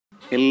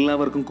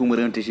എല്ലാവർക്കും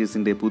കുമരകം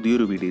ടിഷ്യൂസിൻ്റെ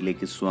പുതിയൊരു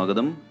വീഡിയോയിലേക്ക്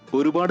സ്വാഗതം.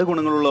 ഒരുപാട്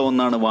ഗുണങ്ങളുള്ള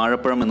ഒന്നാണ്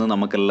വാഴപ്പഴം എന്ന്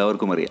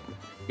നമുക്കെല്ലാവർക്കും അറിയാം.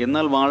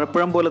 എന്നാൽ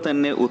വാഴപ്പഴം പോലെ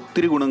തന്നെ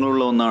ഒത്തിരി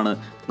ഗുണങ്ങളുള്ള ഒന്നാണ്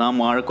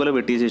നാം വാഴക്കൊല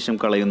വെട്ടിയ ശേഷം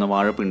കളയുന്ന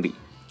വാഴപ്പിണ്ടി.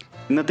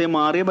 ഇന്നത്തെ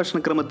മാറിയ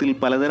ഭക്ഷണക്രമത്തിൽ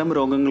പലതരം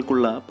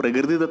രോഗങ്ങൾക്കുള്ള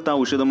പ്രകൃതിദത്ത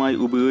ഔഷധമായി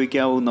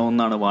ഉപയോഗിക്കാവുന്ന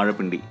ഒന്നാണ്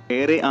വാഴപ്പിണ്ടി.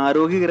 ഏറെ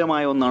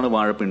ആരോഗ്യകരമായ ഒന്നാണ്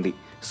വാഴപ്പിണ്ടി.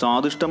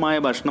 സ്വാദിഷ്ടമായ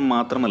ഭക്ഷണം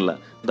മാത്രമല്ല,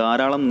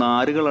 ധാരാളം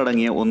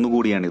നാരുകളടങ്ങിയ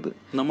ഒന്നുകൂടിയാണിത്.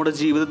 നമ്മുടെ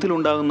ജീവിതത്തിൽ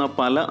ഉണ്ടാകുന്ന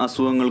പല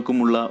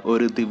അസുഖങ്ങൾക്കുമുള്ള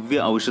ഒരു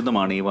ദിവ്യ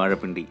ഔഷധമാണ് ഈ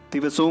വാഴപ്പിണ്ടി.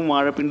 ദിവസവും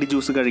വാഴപ്പിണ്ടി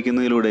ജ്യൂസ്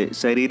കഴിക്കുന്നതിലൂടെ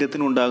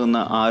ശരീരത്തിനുണ്ടാകുന്ന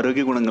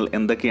ആരോഗ്യ ഗുണങ്ങൾ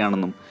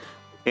എന്തൊക്കെയാണെന്നും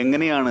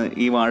എങ്ങനെയാണ്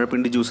ഈ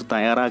വാഴപ്പിണ്ടി ജ്യൂസ്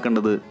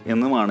തയ്യാറാക്കേണ്ടത്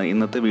എന്നുമാണ്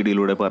ഇന്നത്തെ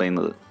വീഡിയോയിലൂടെ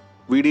പറയുന്നത്.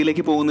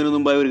 വീഡിയോയിലേക്ക് പോകുന്നതിന്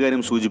മുമ്പായി ഒരു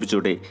കാര്യം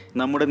സൂചിപ്പിച്ചോട്ടെ,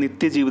 നമ്മുടെ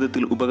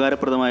നിത്യജീവിതത്തിൽ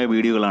ഉപകാരപ്രദമായ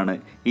വീഡിയോകളാണ്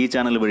ഈ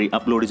ചാനൽ വഴി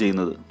അപ്ലോഡ്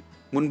ചെയ്യുന്നത്.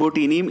 മുൻപോട്ട്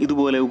ഇനിയും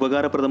ഇതുപോലെ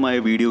ഉപകാരപ്രദമായ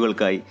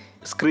വീഡിയോകൾക്കായി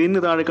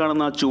സ്ക്രീനിന് താഴെ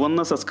കാണുന്ന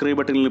ചുവന്ന സബ്സ്ക്രൈബ്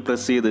ബട്ടണിൽ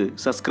പ്രസ് ചെയ്ത്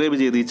സബ്സ്ക്രൈബ്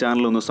ചെയ്ത് ഈ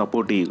ചാനൽ ഒന്ന്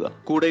സപ്പോർട്ട് ചെയ്യുക.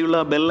 കൂടെയുള്ള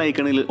ബെൽ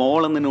ഐക്കണിൽ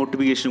ഓൾ എന്ന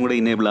നോട്ടിഫിക്കേഷൻ കൂടെ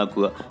ഇനേബിൾ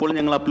ആക്കുക. അപ്പോൾ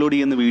ഞങ്ങൾ അപ്ലോഡ്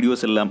ചെയ്യുന്ന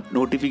വീഡിയോസ് എല്ലാം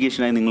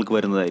നോട്ടിഫിക്കേഷനായി നിങ്ങൾക്ക്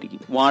വരുന്നതായിരിക്കും.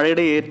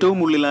 വാഴയുടെ ഏറ്റവും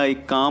ഉള്ളിലായി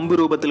കാമ്പ്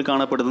രൂപത്തിൽ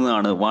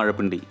കാണപ്പെടുന്നതാണ്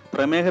വാഴപ്പിണ്ടി.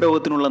 പ്രമേഹ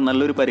രോഗത്തിനുള്ള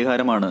നല്ലൊരു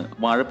പരിഹാരമാണ്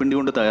വാഴപ്പിണ്ടി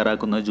കൊണ്ട്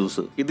തയ്യാറാക്കുന്ന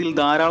ജ്യൂസ്. ഇതിൽ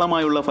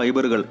ധാരാളമായുള്ള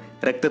ഫൈബറുകൾ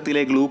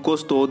രക്തത്തിലെ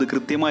ഗ്ലൂക്കോസ് തോത്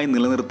കൃത്യമായി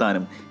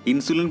നിലനിർത്താനും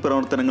ഇൻസുലിൻ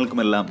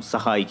പ്രവർത്തനങ്ങൾക്കുമെല്ലാം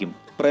സഹായിക്കും.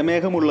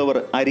 പ്രമേഹമുള്ളവർ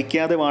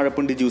അരിക്കാതെ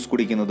വാഴപ്പിണ്ടി ജ്യൂസ്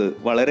കുടിക്കുന്നത്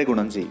വളരെ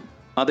ഗുണം ചെയ്യും.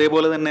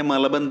 അതേപോലെ തന്നെ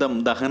മലബന്ധം,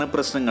 ദഹന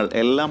പ്രശ്നങ്ങൾ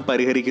എല്ലാം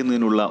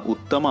പരിഹരിക്കുന്നതിനുള്ള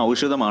ഉത്തമ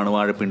ഔഷധമാണ്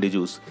വാഴപ്പിണ്ടി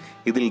ജ്യൂസ്.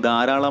 ഇതിൽ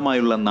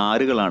ധാരാളമായുള്ള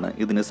നാരുകളാണ്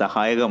ഇതിന്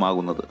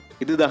സഹായകമാകുന്നത്.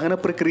 ഇത് ദഹന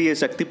പ്രക്രിയയെ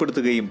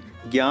ശക്തിപ്പെടുത്തുകയും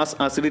ഗ്യാസ്,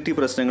 അസിഡിറ്റി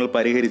പ്രശ്നങ്ങൾ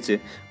പരിഹരിച്ച്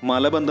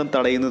മലബന്ധം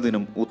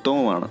തടയുന്നതിനും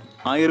ഉത്തമമാണ്.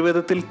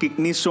 ആയുർവേദത്തിൽ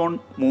കിഡ്നി സ്റ്റോൺ,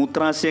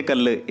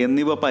 മൂത്രാശയക്കല്ല്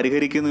എന്നിവ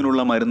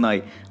പരിഹരിക്കുന്നതിനുള്ള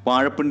മരുന്നായി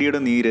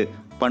വാഴപ്പിണ്ടിയുടെ നീര്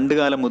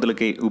പണ്ടുകാലം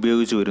മുതലൊക്കെ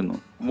ഉപയോഗിച്ചു വരുന്നു.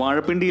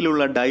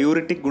 വാഴപ്പിണ്ടിയിലുള്ള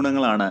ഡയൂറിറ്റിക്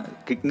ഗുണങ്ങളാണ്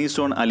കിഡ്നി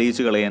സ്റ്റോൺ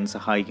അലിയിച്ചു കളയാൻ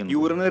സഹായിക്കുന്നത്.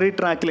 യൂറിനറി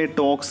ട്രാക്കിലെ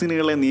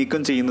ടോക്സിനുകളെ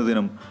നീക്കം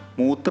ചെയ്യുന്നതിനും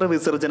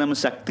മൂത്രവിസർജനം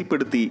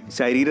ശക്തിപ്പെടുത്തി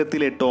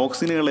ശരീരത്തിലെ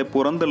ടോക്സിനുകളെ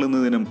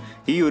പുറന്തള്ളുന്നതിനും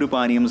ഈ ഒരു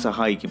പാനീയം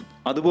സഹായിക്കും.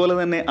 അതുപോലെ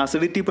തന്നെ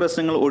അസിഡിറ്റി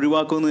പ്രശ്നങ്ങൾ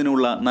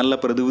ഒഴിവാക്കുന്നതിനുള്ള നല്ല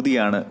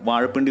പ്രതിവിധിയാണ്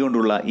വാഴപ്പിണ്ടി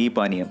കൊണ്ടുള്ള ഈ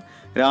പാനീയം.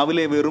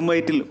 രാവിലെ വെറും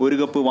വയറ്റിൽ ഒരു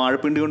കപ്പ്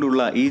വാഴപ്പിണ്ടി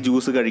കൊണ്ടുള്ള ഈ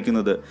ജ്യൂസ്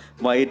കഴിക്കുന്നത്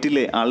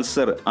വയറ്റിലെ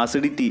അൾസർ,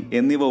 അസിഡിറ്റി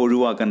എന്നിവ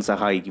ഒഴിവാക്കാൻ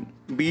സഹായിക്കും.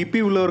 BP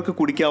ഉള്ളവർക്ക്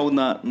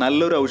കുടിക്കാവുന്ന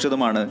നല്ലൊരു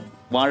ഔഷധമാണ്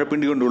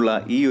വാഴപ്പിണ്ടി കൊണ്ടുള്ള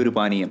ഈ ഒരു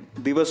പാനീയം.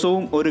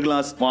 ദിവസവും ഒരു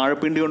ഗ്ലാസ്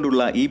വാഴപ്പിണ്ടി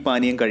കൊണ്ടുള്ള ഈ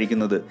പാനീയം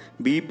കഴിക്കുന്നത്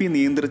BP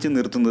നിയന്ത്രിച്ച്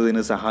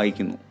നിർത്തുന്നതിന്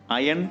സഹായിക്കുന്നു.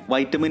 അയൺ,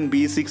 വൈറ്റമിൻ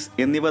B6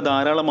 എന്നിവ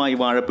ധാരാളമായി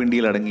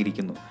വാഴപ്പിണ്ടിയിൽ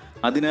അടങ്ങിയിരിക്കുന്നു.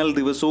 അതിനാൽ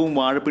ദിവസവും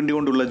വാഴപ്പിണ്ടി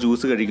കൊണ്ടുള്ള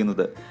ജ്യൂസ്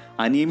കഴിക്കുന്നത്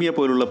അനീമിയ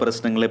പോലുള്ള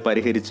പ്രശ്നങ്ങളെ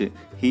പരിഹരിച്ച്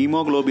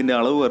ഹീമോഗ്ലോബിൻ്റെ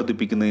അളവ്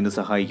വർദ്ധിപ്പിക്കുന്നതിന്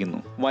സഹായിക്കുന്നു.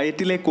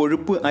 വയറ്റിലെ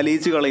കൊഴുപ്പ്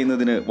അലിയിച്ച്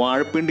കളയുന്നതിന്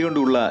വാഴപ്പിണ്ടി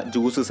കൊണ്ടുള്ള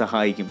ജ്യൂസ്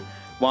സഹായിക്കും.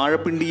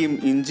 വാഴപ്പിണ്ടിയും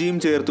ഇഞ്ചിയും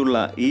ചേർത്തുള്ള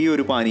ഈ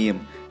ഒരു പാനീയം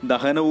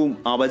ദഹനവും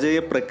അപചയ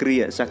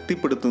പ്രക്രിയ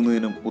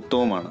ശക്തിപ്പെടുത്തുന്നതിനും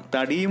ഉത്തമമാണ്.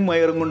 തടിയും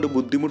വയറും കൊണ്ട്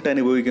ബുദ്ധിമുട്ട്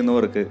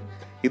അനുഭവിക്കുന്നവർക്ക്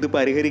ഇത്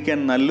പരിഹരിക്കാൻ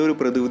നല്ലൊരു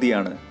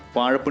പ്രതിവിധിയാണ്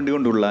വാഴപ്പിണ്ടി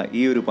കൊണ്ടുള്ള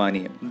ഈ ഒരു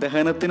പാനീയം.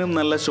 ദഹനത്തിനും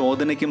നല്ല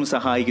ശോധനയ്ക്കും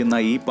സഹായിക്കുന്ന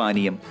ഈ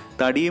പാനീയം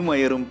തടിയും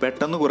വയറും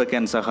പെട്ടെന്ന്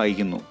കുറയ്ക്കാൻ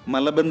സഹായിക്കുന്നു.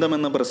 മലബന്ധം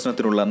എന്ന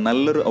പ്രശ്നത്തിനുള്ള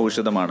നല്ലൊരു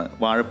ഔഷധമാണ്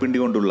വാഴപ്പിണ്ടി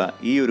കൊണ്ടുള്ള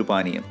ഈ ഒരു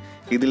പാനീയം.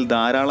 ഇതിൽ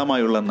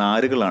ധാരാളമായുള്ള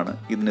നാരുകളാണ്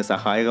ഇതിന്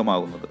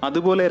സഹായകമാകുന്നത്.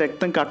 അതുപോലെ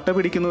രക്തം കട്ട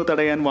പിടിക്കുന്നത്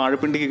തടയാൻ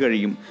വാഴപ്പിണ്ടിക്ക്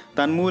കഴിയും.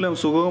 തന്മൂലം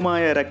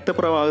സുഗമമായ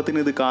രക്തപ്രവാഹത്തിന്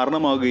ഇത്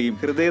കാരണമാവുകയും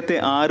ഹൃദയത്തെ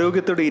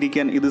ആരോഗ്യത്തോടെ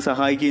ഇരിക്കാൻ ഇത്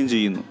സഹായിക്കുകയും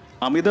ചെയ്യുന്നു.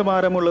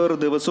 അമിതഭാരമുള്ളവർ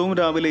ദിവസവും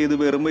രാവിലെ ഇത്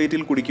വെറും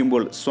വയറ്റിൽ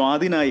കുടിക്കുമ്പോൾ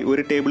സ്വാദിനായി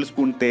 1 ടേബിൾ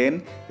സ്പൂൺ തേൻ,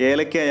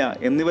 ഏലക്കായ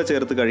എന്നിവ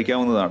ചേർത്ത്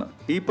കഴിക്കാവുന്നതാണ്.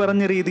 ഈ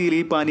പറഞ്ഞ രീതിയിൽ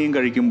ഈ പാനീയം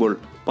കഴിക്കുമ്പോൾ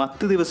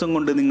 10 ദിവസം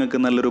കൊണ്ട് നിങ്ങൾക്ക്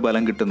നല്ലൊരു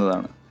ബലം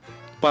കിട്ടുന്നതാണ്.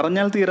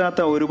 പറഞ്ഞാൽ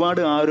തീരാത്ത ഒരുപാട്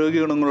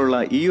ആരോഗ്യ ഗുണങ്ങളുള്ള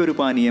ഈ ഒരു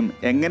പാനീയം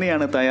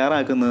എങ്ങനെയാണ്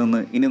തയ്യാറാക്കുന്നതെന്ന്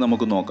ഇനി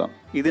നമുക്ക് നോക്കാം.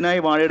 ഇതിനായി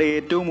വാഴയുടെ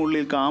ഏറ്റവും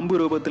ഉള്ളിൽ കാമ്പ്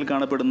രൂപത്തിൽ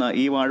കാണപ്പെടുന്ന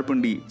ഈ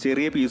വാഴപ്പിണ്ടി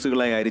ചെറിയ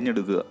പീസുകളായി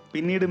അരിഞ്ഞെടുക്കുക.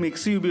 പിന്നീട്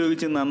മിക്സി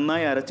ഉപയോഗിച്ച്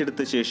നന്നായി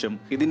അരച്ചെടുത്ത ശേഷം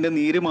ഇതിൻ്റെ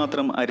നീര്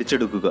മാത്രം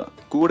അരിച്ചെടുക്കുക.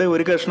 കൂടെ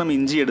ഒരു കഷ്ണം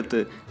ഇഞ്ചി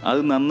എടുത്ത്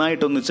അത്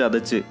നന്നായിട്ടൊന്ന്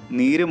ചതച്ച്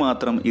നീര്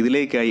മാത്രം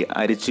ഇതിലേക്കായി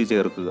അരിച്ചു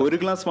ചേർക്കുക.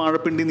 1 ഗ്ലാസ്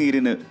വാഴപ്പിണ്ടി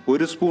നീരിന്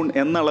 1 സ്പൂൺ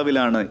എന്ന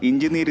അളവിലാണ്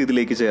ഇഞ്ചിനീര്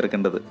ഇതിലേക്ക്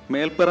ചേർക്കേണ്ടത്.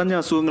 മേൽപ്പറഞ്ഞ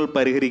അസുഖങ്ങൾ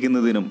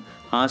പരിഹരിക്കുന്നതിനും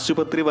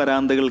ആശുപത്രി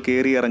വരാന്തകൾ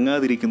കയറി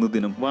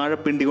ഇറങ്ങാതിരിക്കുന്നതിനും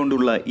വാഴപ്പിണ്ടി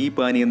കൊണ്ടുള്ള ഈ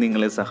പാനീയം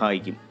നിങ്ങളെ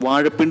സഹായിക്കും.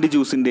 വാഴപ്പിണ്ടി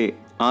ജ്യൂസിൻ്റെ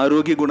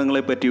ആരോഗ്യ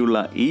ഗുണങ്ങളെ പറ്റിയുള്ള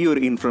ഈ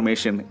ഒരു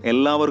ഇൻഫർമേഷൻ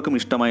എല്ലാവർക്കും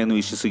ഇഷ്ടമായെന്ന്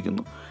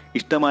വിശ്വസിക്കുന്നു.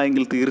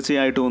 ഇഷ്ടമായെങ്കിൽ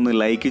തീർച്ചയായിട്ടും ഒന്ന്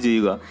ലൈക്ക്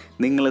ചെയ്യുക.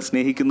 നിങ്ങളെ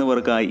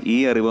സ്നേഹിക്കുന്നവർക്കായി ഈ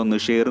അറിവ് ഒന്ന്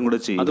ഷെയറും കൂടെ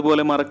ചെയ്യും.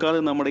 അതുപോലെ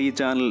മറക്കാതെ നമ്മുടെ ഈ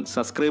ചാനൽ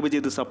സബ്സ്ക്രൈബ്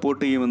ചെയ്ത്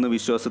സപ്പോർട്ട് ചെയ്യുമെന്ന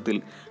വിശ്വാസത്തിൽ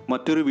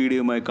മറ്റൊരു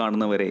വീഡിയോയുമായി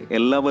കാണുന്നവരെ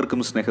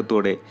എല്ലാവർക്കും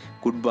സ്നേഹത്തോടെ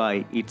good bye.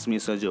 It's me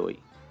Sajoy.